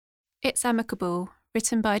It's Amicable,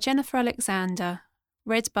 written by Jennifer Alexander,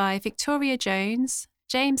 read by Victoria Jones,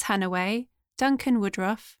 James Hannaway, Duncan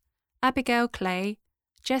Woodruff, Abigail Clay,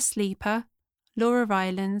 Jess Leeper, Laura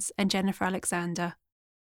Rylands and Jennifer Alexander.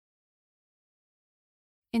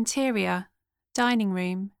 Interior, dining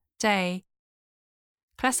room, day.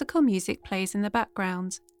 Classical music plays in the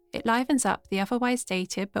background. It livens up the otherwise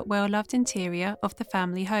dated but well-loved interior of the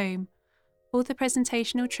family home. All the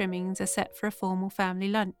presentational trimmings are set for a formal family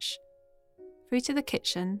lunch. Through to the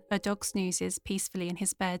kitchen, a dog snoozes peacefully in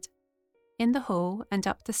his bed. In the hall and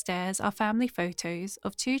up the stairs are family photos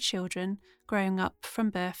of two children growing up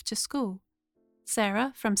from birth to school.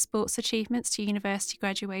 Sarah from sports achievements to university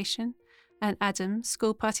graduation, and Adam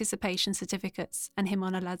school participation certificates and him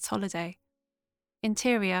on a lad's holiday.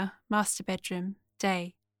 Interior, master bedroom,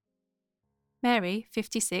 day. Mary,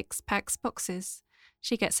 56, packs boxes.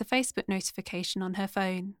 She gets a Facebook notification on her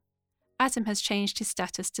phone. Adam has changed his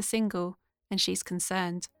status to single, and she's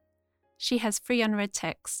concerned. She has 3 unread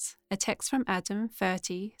texts. A text from Adam,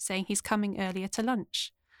 30, saying he's coming earlier to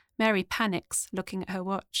lunch. Mary panics, looking at her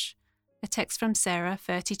watch. A text from Sarah,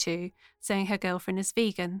 32, saying her girlfriend is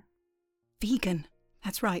vegan. Vegan?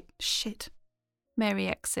 That's right. Shit. Mary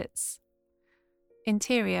exits.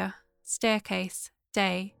 Interior, staircase,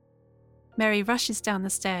 day. Mary rushes down the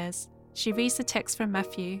stairs. She reads the text from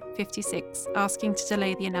Matthew, 56, asking to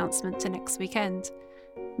delay the announcement to next weekend.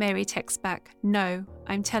 Mary texts back, "No,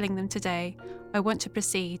 I'm telling them today. I want to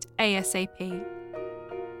proceed, ASAP."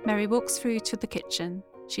 Mary walks through to the kitchen.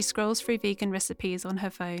 She scrolls through vegan recipes on her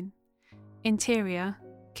phone. Interior,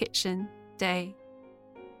 kitchen, day.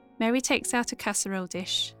 Mary takes out a casserole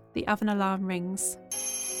dish. The oven alarm rings.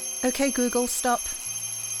 Okay, Google, stop.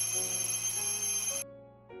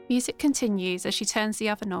 Music continues as she turns the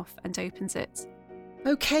oven off and opens it.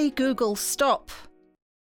 Okay, Google, stop.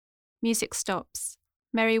 Music stops.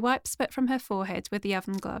 Mary wipes sweat from her forehead with the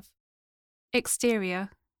oven glove. Exterior,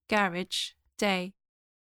 garage, day.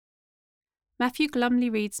 Matthew glumly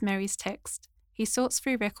reads Mary's text. He sorts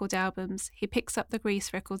through record albums. He picks up the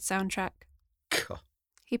Grease record soundtrack. God.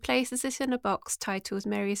 He places it in a box titled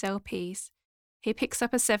Mary's LPs. He picks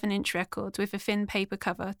up a 7-inch record with a thin paper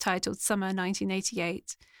cover titled Summer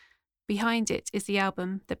 1988. Behind it is the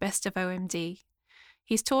album The Best of OMD.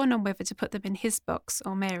 He's torn on whether to put them in his box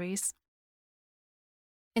or Mary's.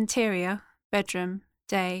 Interior, bedroom,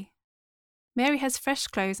 day. Mary has fresh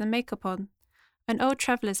clothes and makeup on. An old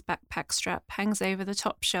traveller's backpack strap hangs over the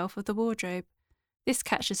top shelf of the wardrobe. This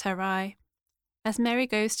catches her eye. As Mary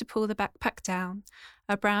goes to pull the backpack down,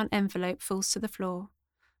 a brown envelope falls to the floor.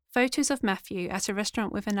 Photos of Matthew at a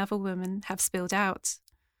restaurant with another woman have spilled out.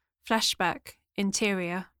 Flashback,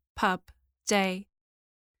 interior, pub, day.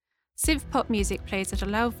 Synth pop music plays at a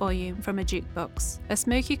loud volume from a jukebox. A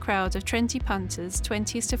smoky crowd of 20 punters,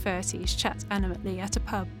 20s to 30s, chat animately at a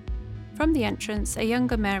pub. From the entrance, a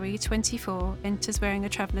younger Mary, 24, enters wearing a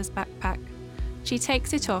traveller's backpack. She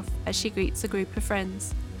takes it off as she greets a group of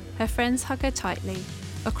friends. Her friends hug her tightly.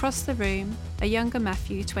 Across the room, a younger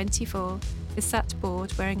Matthew, 24, is sat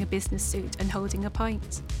bored wearing a business suit and holding a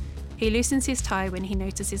pint. He loosens his tie when he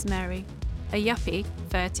notices Mary. A yuppie,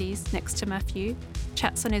 30s, next to Matthew,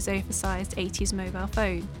 chats on his oversized 80s mobile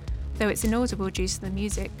phone, though it's inaudible due to the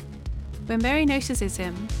music. When Mary notices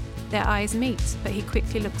him, their eyes meet, but he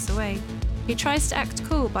quickly looks away. He tries to act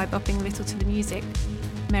cool by bopping a little to the music.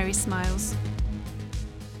 Mary smiles.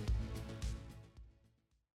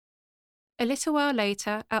 A little while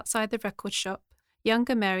later, outside the record shop,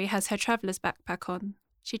 younger Mary has her traveller's backpack on.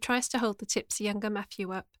 She tries to hold the tipsy younger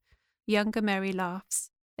Matthew up. Younger Mary laughs.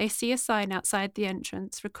 They see a sign outside the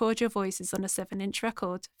entrance, record your voices on a 7-inch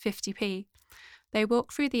record, 50p. They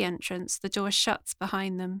walk through the entrance, the door shuts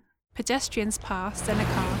behind them. Pedestrians pass, then a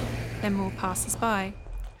car, then more passers by.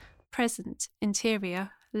 Present,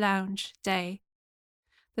 interior, lounge, day.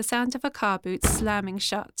 The sound of a car boot slamming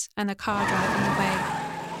shut and a car driving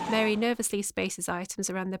away. Mary nervously spaces items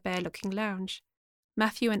around the bare-looking lounge.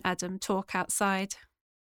 Matthew and Adam talk outside.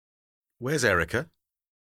 Where's Erica?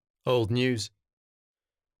 Old news.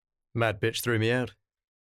 Mad bitch threw me out.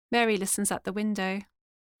 Mary listens at the window.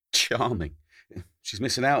 Charming. She's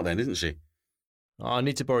missing out then, isn't she? I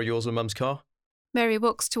need to borrow yours or Mum's car. Mary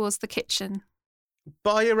walks towards the kitchen.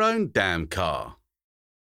 Buy your own damn car.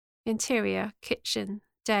 Interior, kitchen,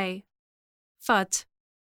 day. Thud.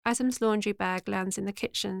 Adam's laundry bag lands in the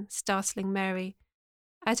kitchen, startling Mary.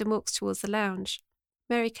 Adam walks towards the lounge.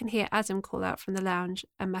 Mary can hear Adam call out from the lounge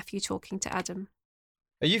and Matthew talking to Adam.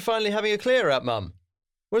 Are you finally having a clear out, Mum?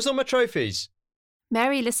 Where's all my trophies?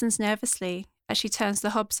 Mary listens nervously. As she turns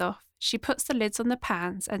the hobs off, she puts the lids on the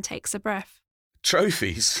pans and takes a breath.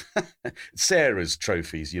 Trophies? Sarah's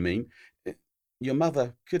trophies, you mean? Your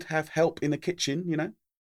mother could have help in the kitchen, you know?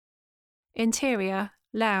 Interior,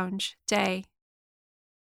 lounge, day.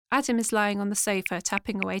 Adam is lying on the sofa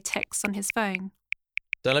tapping away texts on his phone.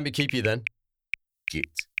 Don't let me keep you then. Git.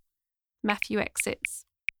 Matthew exits.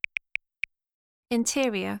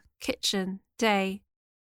 Interior, kitchen, day.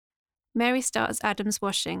 Mary starts Adam's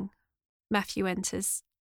washing. Matthew enters.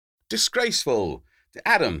 Disgraceful!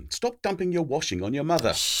 Adam, stop dumping your washing on your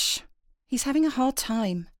mother. Shh. He's having a hard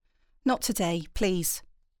time. Not today, please.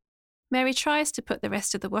 Mary tries to put the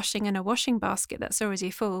rest of the washing in a washing basket that's already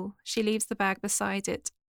full. She leaves the bag beside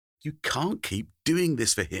it. You can't keep doing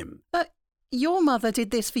this for him. But your mother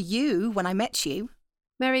did this for you when I met you.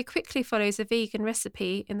 Mary quickly follows a vegan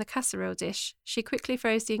recipe in the casserole dish. She quickly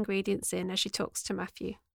throws the ingredients in as she talks to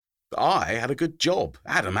Matthew. I had a good job.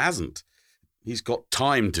 Adam hasn't. He's got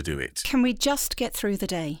time to do it. Can we just get through the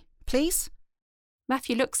day, please?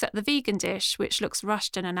 Matthew looks at the vegan dish, which looks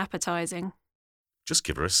rushed and unappetising. Just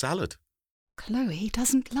give her a salad. Chloe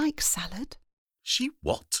doesn't like salad. She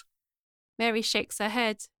what? Mary shakes her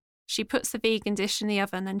head. She puts the vegan dish in the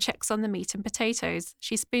oven and checks on the meat and potatoes.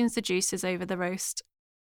 She spoons the juices over the roast.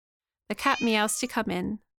 The cat meows to come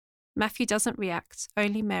in. Matthew doesn't react,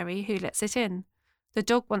 only Mary, who lets it in. The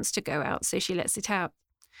dog wants to go out, so she lets it out.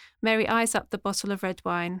 Mary eyes up the bottle of red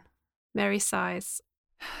wine. Mary sighs.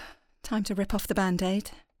 Time to rip off the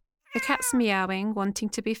Band-Aid. The cat's meowing, wanting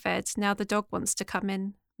to be fed. Now the dog wants to come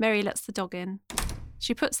in. Mary lets the dog in.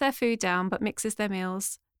 She puts their food down but mixes their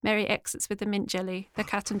meals. Mary exits with the mint jelly. The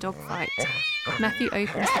cat and dog fight. Matthew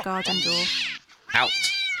opens the garden door. Out.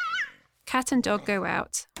 Cat and dog go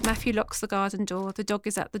out. Matthew locks the garden door. The dog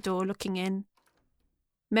is at the door looking in.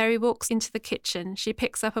 Mary walks into the kitchen. She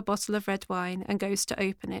picks up a bottle of red wine and goes to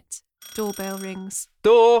open it. Doorbell rings.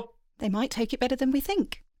 Door! They might take it better than we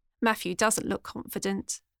think. Matthew doesn't look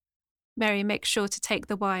confident. Mary makes sure to take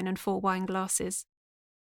the wine and 4 wine glasses.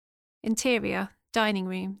 Interior, dining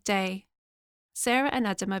room, day. Sarah and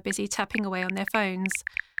Adam are busy tapping away on their phones.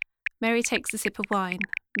 Mary takes a sip of wine.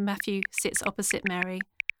 Matthew sits opposite Mary.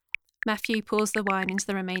 Matthew pours the wine into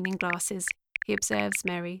the remaining glasses. He observes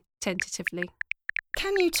Mary tentatively.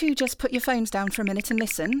 Can you two just put your phones down for a minute and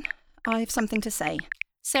listen? I've something to say.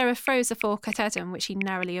 Sarah throws a fork at Adam, which he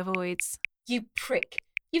narrowly avoids. You prick.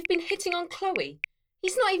 You've been hitting on Chloe.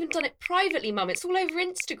 He's not even done it privately, Mum. It's all over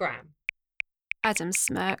Instagram. Adam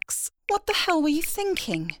smirks. What the hell were you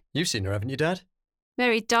thinking? You've seen her, haven't you, Dad?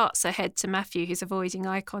 Mary darts her head to Matthew, who's avoiding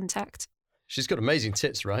eye contact. She's got amazing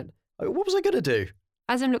tits, right? What was I going to do?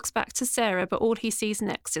 Adam looks back to Sarah, but all he sees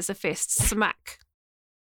next is a fist. Smack!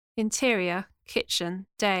 Interior, kitchen,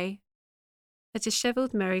 day. A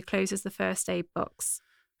dishevelled Mary closes the first aid box.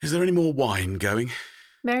 Is there any more wine going?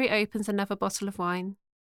 Mary opens another bottle of wine.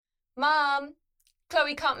 Mum,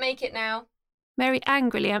 Chloe can't make it now. Mary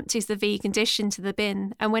angrily empties the vegan dish into the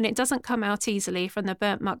bin, and when it doesn't come out easily from the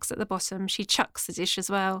burnt mugs at the bottom, she chucks the dish as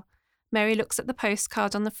well. Mary looks at the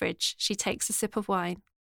postcard on the fridge. She takes a sip of wine.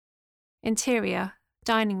 Interior,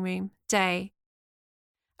 dining room, day.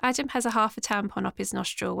 Adam has a half a tampon up his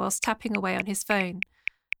nostril whilst tapping away on his phone.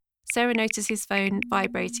 Sarah notices his phone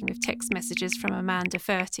vibrating with text messages from Amanda,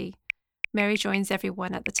 30. Mary joins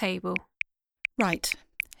everyone at the table. Right.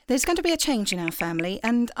 There's going to be a change in our family,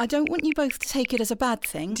 and I don't want you both to take it as a bad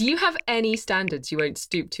thing. Do you have any standards you won't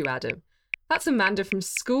stoop to, Adam? That's Amanda from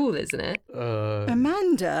school, isn't it?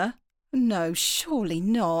 Amanda? No, surely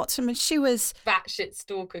not. I mean, she was... Batshit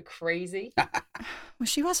stalker crazy. Well,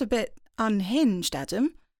 she was a bit unhinged,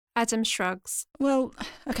 Adam. Adam shrugs. Well,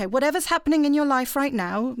 okay, whatever's happening in your life right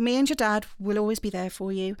now, me and your dad will always be there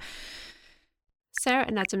for you. Sarah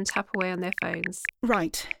and Adam tap away on their phones.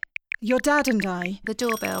 Right. Your dad and I... The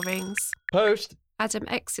doorbell rings. Post! Adam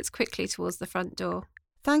exits quickly towards the front door.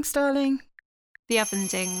 Thanks, darling. The oven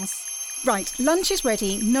dings. Right, lunch is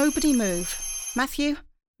ready. Nobody move. Matthew?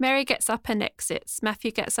 Mary gets up and exits.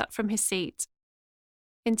 Matthew gets up from his seat.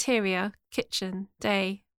 Interior, kitchen,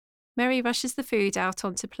 day. Mary rushes the food out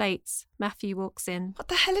onto plates. Matthew walks in. What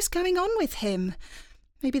the hell is going on with him?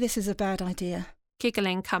 Maybe this is a bad idea.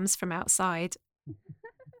 Giggling comes from outside.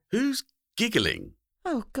 Who's giggling?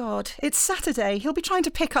 Oh, God, it's Saturday. He'll be trying to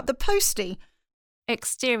pick up the postie.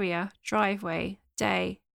 Exterior, driveway,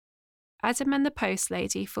 day. Adam and the post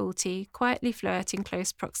lady, 40, quietly flirt in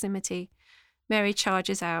close proximity. Mary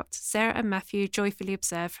charges out. Sarah and Matthew joyfully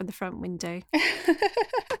observe from the front window.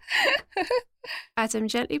 Adam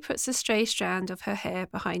gently puts a stray strand of her hair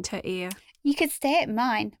behind her ear. You could stay at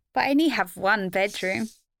mine, but I only have one bedroom.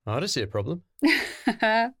 I don't see a problem.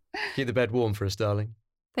 Keep the bed warm for us, darling.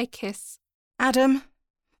 They kiss. Adam,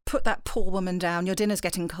 put that poor woman down. Your dinner's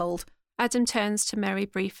getting cold. Adam turns to Mary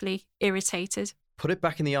briefly, irritated. Put it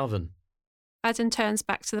back in the oven. Adam turns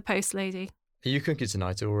back to the post lady. Are you cooking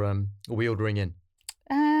tonight, or are we ordering in?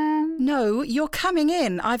 No, you're coming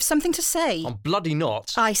in. I've something to say. I'm bloody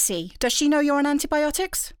not. I see. Does she know you're on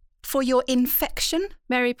antibiotics? For your infection?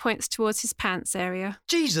 Mary points towards his pants area.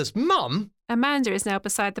 Jesus, Mum! Amanda is now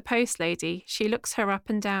beside the post lady. She looks her up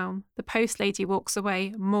and down. The post lady walks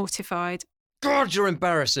away, mortified. God, you're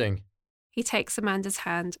embarrassing. He takes Amanda's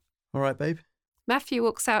hand. All right, babe. Matthew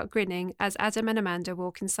walks out grinning as Adam and Amanda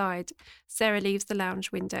walk inside. Sarah leaves the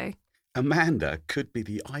lounge window. Amanda could be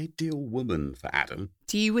the ideal woman for Adam.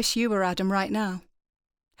 Do you wish you were Adam right now?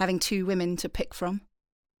 Having 2 women to pick from?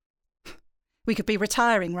 We could be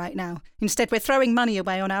retiring right now. Instead, we're throwing money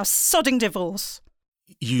away on our sodding divorce.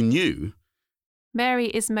 You knew? Mary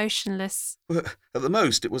is motionless. Well, at the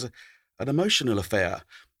most, it was an emotional affair.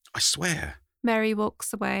 I swear. Mary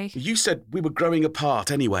walks away. You said we were growing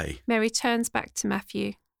apart anyway. Mary turns back to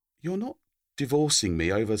Matthew. You're not divorcing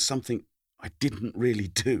me over something I didn't really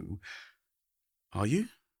do, are you?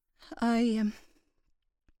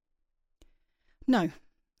 No.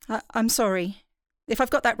 I'm sorry. If I've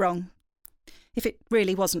got that wrong. If it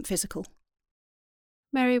really wasn't physical.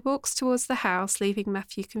 Mary walks towards the house, leaving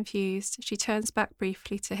Matthew confused. She turns back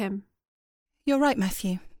briefly to him. You're right,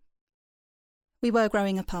 Matthew. We were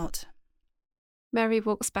growing apart. Mary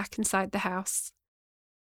walks back inside the house.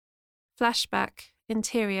 Flashback,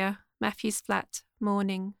 interior, Matthew's flat,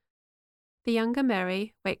 morning. The younger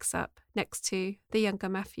Mary wakes up next to the younger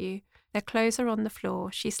Matthew. Their clothes are on the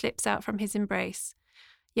floor. She slips out from his embrace.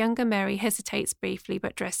 Younger Mary hesitates briefly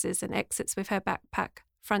but dresses and exits with her backpack.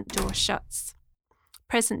 Front door shuts.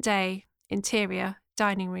 Present day, interior,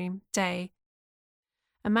 dining room, day.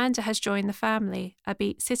 Amanda has joined the family,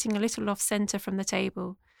 albeit sitting a little off-centre from the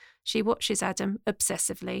table. She watches Adam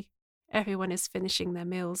obsessively. Everyone is finishing their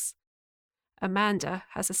meals. Amanda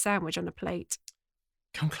has a sandwich on a plate.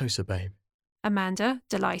 Come closer, babe. Amanda,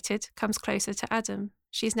 delighted, comes closer to Adam.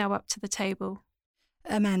 She's now up to the table.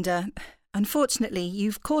 Amanda, unfortunately,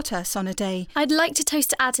 you've caught us on a day. I'd like to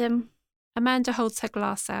toast to Adam. Amanda holds her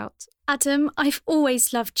glass out. Adam, I've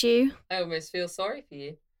always loved you. I almost feel sorry for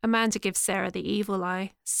you. Amanda gives Sarah the evil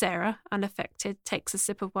eye. Sarah, unaffected, takes a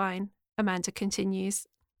sip of wine. Amanda continues.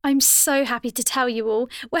 I'm so happy to tell you all.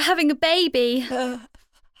 We're having a baby.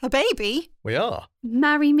 A baby? We are?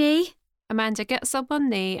 Marry me? Amanda gets up on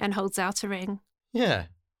knee and holds out a ring. Yeah.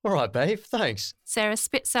 All right, babe. Thanks. Sarah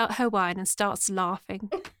spits out her wine and starts laughing.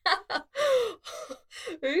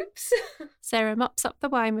 Oops. Sarah mops up the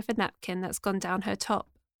wine with a napkin that's gone down her top.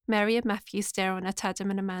 Mary and Matthew stare on at Adam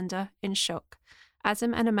and Amanda in shock.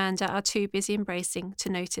 Adam and Amanda are too busy embracing to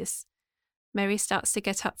notice. Mary starts to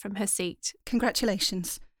get up from her seat.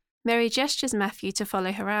 Congratulations. Mary gestures Matthew to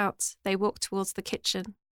follow her out. They walk towards the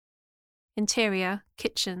kitchen. Interior,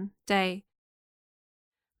 kitchen, day.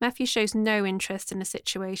 Matthew shows no interest in the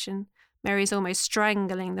situation. Mary's almost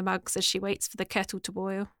strangling the mugs as she waits for the kettle to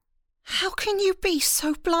boil. How can you be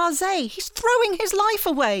so blasé? He's throwing his life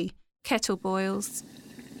away. Kettle boils.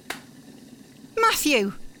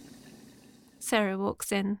 Matthew! Sarah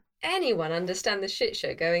walks in. Anyone understand the shit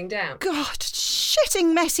show going down? God,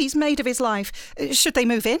 shitting mess he's made of his life. Should they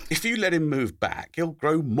move in? If you let him move back, he'll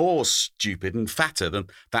grow more stupid and fatter than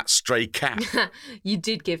that stray cat. You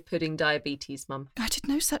did give Pudding diabetes, Mum. I did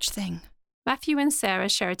no such thing. Matthew and Sarah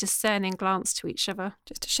share a discerning glance to each other.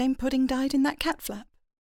 Just a shame Pudding died in that cat flap.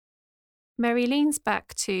 Mary leans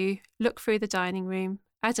back to look through the dining room.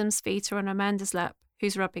 Adam's feet are on Amanda's lap,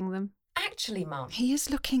 who's rubbing them. Actually, Mum. He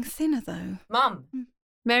is looking thinner, though. Mum,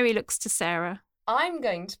 Mary looks to Sarah. I'm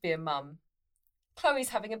going to be a mum. Chloe's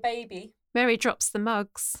having a baby. Mary drops the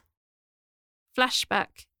mugs.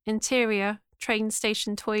 Flashback, interior, train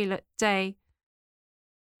station toilet, day.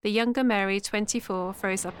 The younger Mary, 24,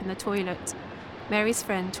 throws up in the toilet. Mary's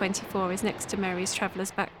friend, 24, is next to Mary's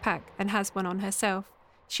traveller's backpack and has one on herself.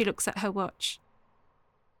 She looks at her watch.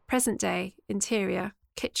 Present day, interior,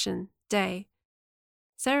 kitchen, day.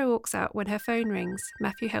 Sarah walks out when her phone rings.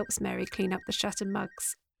 Matthew helps Mary clean up the shattered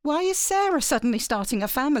mugs. Why is Sarah suddenly starting a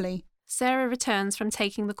family? Sarah returns from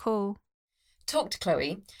taking the call. Talk to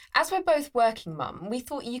Chloe. As we're both working, Mum, we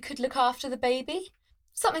thought you could look after the baby.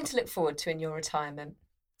 Something to look forward to in your retirement.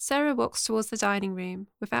 Sarah walks towards the dining room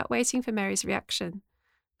without waiting for Mary's reaction.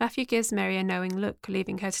 Matthew gives Mary a knowing look,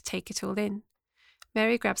 leaving her to take it all in.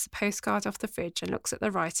 Mary grabs a postcard off the fridge and looks at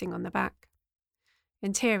the writing on the back.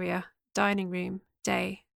 Interior, dining room,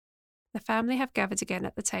 day. The family have gathered again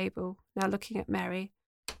at the table, now looking at Mary.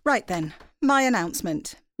 Right then, my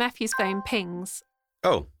announcement. Matthew's phone pings.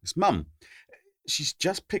 Oh, it's Mum. She's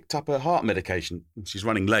just picked up her heart medication. She's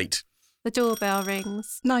running late. The doorbell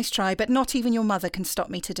rings. Nice try, but not even your mother can stop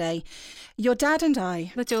me today. Your dad and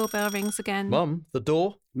I... The doorbell rings again. Mum, the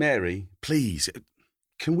door? Mary, please,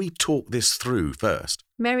 can we talk this through first?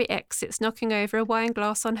 Mary exits, knocking over a wine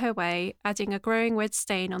glass on her way, adding a growing red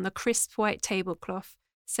stain on the crisp white tablecloth.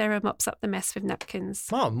 Sarah mops up the mess with napkins.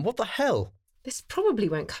 Mum, what the hell? This probably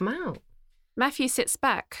won't come out. Matthew sits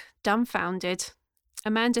back, dumbfounded.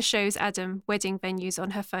 Amanda shows Adam wedding venues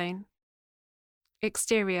on her phone.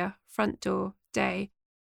 Exterior, front door, day.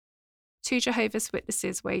 2 Jehovah's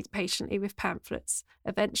Witnesses wait patiently with pamphlets.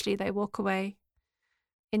 Eventually they walk away.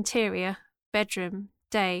 Interior, bedroom,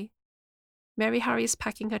 day. Mary hurries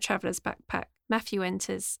packing her traveller's backpack. Matthew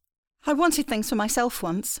enters. I wanted things for myself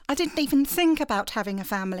once. I didn't even think about having a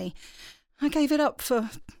family. I gave it up for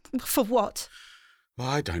what? Well,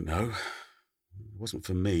 I don't know. It wasn't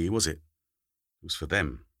for me, was it? It was for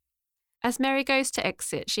them. As Mary goes to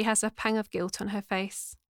exit, she has a pang of guilt on her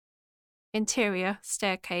face. Interior,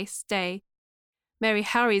 staircase, day. Mary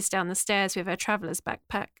hurries down the stairs with her traveller's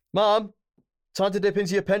backpack. Mum, time to dip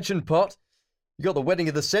into your pension pot. You got the wedding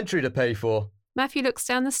of the century to pay for. Matthew looks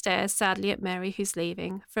down the stairs sadly at Mary, who's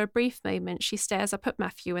leaving. For a brief moment, she stares up at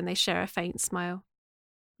Matthew and they share a faint smile.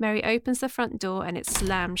 Mary opens the front door and it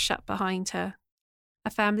slams shut behind her. A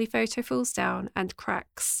family photo falls down and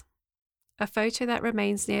cracks. A photo that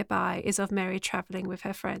remains nearby is of Mary travelling with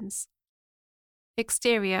her friends.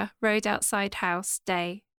 Exterior, road outside house,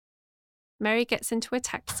 day. Mary gets into a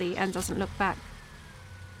taxi and doesn't look back.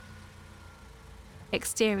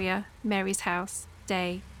 Exterior, Mary's house,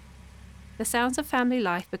 day. The sounds of family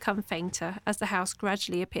life become fainter as the house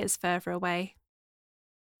gradually appears further away.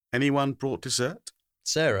 Anyone brought dessert?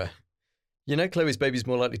 Sarah, you know Chloe's baby's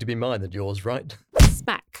more likely to be mine than yours, right?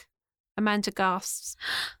 Smack. Amanda gasps.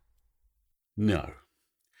 No.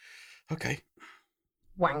 OK.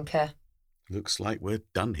 Wanker. Looks like we're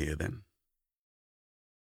done here then.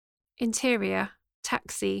 Interior,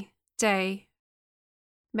 taxi, day.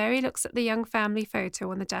 Mary looks at the young family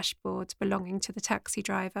photo on the dashboard belonging to the taxi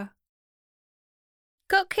driver.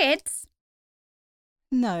 Got kids?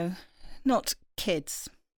 No, not kids.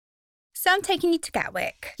 So I'm taking you to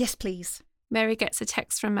Gatwick. Yes, please. Mary gets a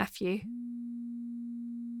text from Matthew.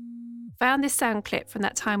 Found this sound clip from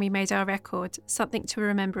that time we made our record, Something to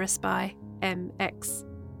Remember Us By, MX.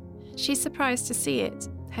 She's surprised to see it.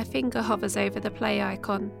 Her finger hovers over the play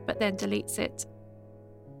icon, but then deletes it.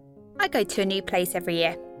 I go to a new place every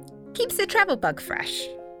year. Keeps the travel bug fresh.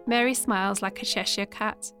 Mary smiles like a Cheshire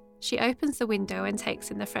cat. She opens the window and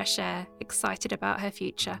takes in the fresh air, excited about her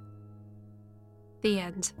future. The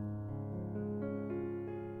end.